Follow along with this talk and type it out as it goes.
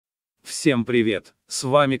Всем привет! С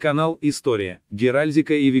вами канал «История,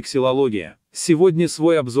 геральдика и вексилология». Сегодня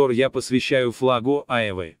свой обзор я посвящаю флагу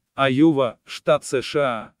Айовы. Айова, штат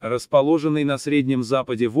США, расположенный на Среднем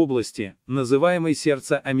Западе в области, называемой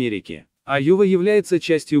сердце Америки. Айова является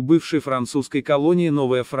частью бывшей французской колонии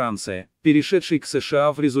Новая Франция, перешедшей к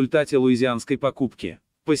США в результате луизианской покупки.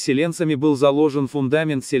 Поселенцами был заложен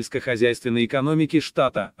фундамент сельскохозяйственной экономики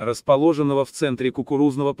штата, расположенного в центре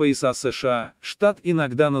кукурузного пояса США. Штат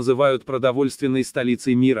иногда называют продовольственной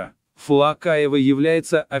столицей мира. Флаг Айовы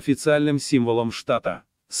является официальным символом штата.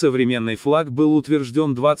 Современный флаг был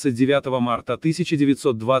утвержден 29 марта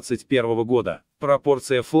 1921 года.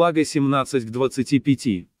 Пропорция флага 17 к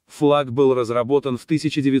 25. Флаг был разработан в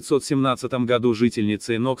 1917 году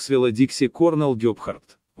жительницей Ноксвилла Дикси Корнелл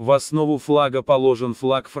Гёбхарт. В основу флага положен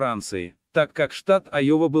флаг Франции, так как штат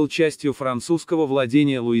Айова был частью французского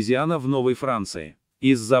владения Луизиана в Новой Франции.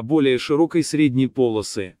 Из-за более широкой средней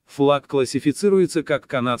полосы, флаг классифицируется как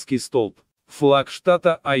канадский столб. Флаг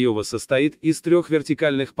штата Айова состоит из трех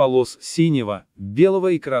вертикальных полос синего,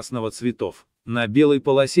 белого и красного цветов. На белой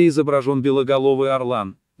полосе изображен белоголовый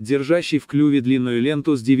орлан, держащий в клюве длинную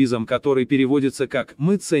ленту с девизом, который переводится как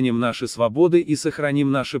 «Мы ценим наши свободы и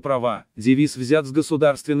сохраним наши права». Девиз взят с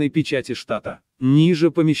государственной печати штата. Ниже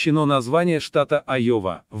помещено название штата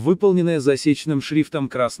Айова, выполненное засечным шрифтом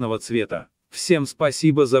красного цвета. Всем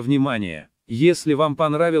спасибо за внимание. Если вам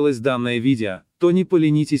понравилось данное видео, то не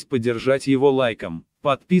поленитесь поддержать его лайком.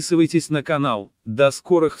 Подписывайтесь на канал. До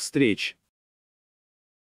скорых встреч!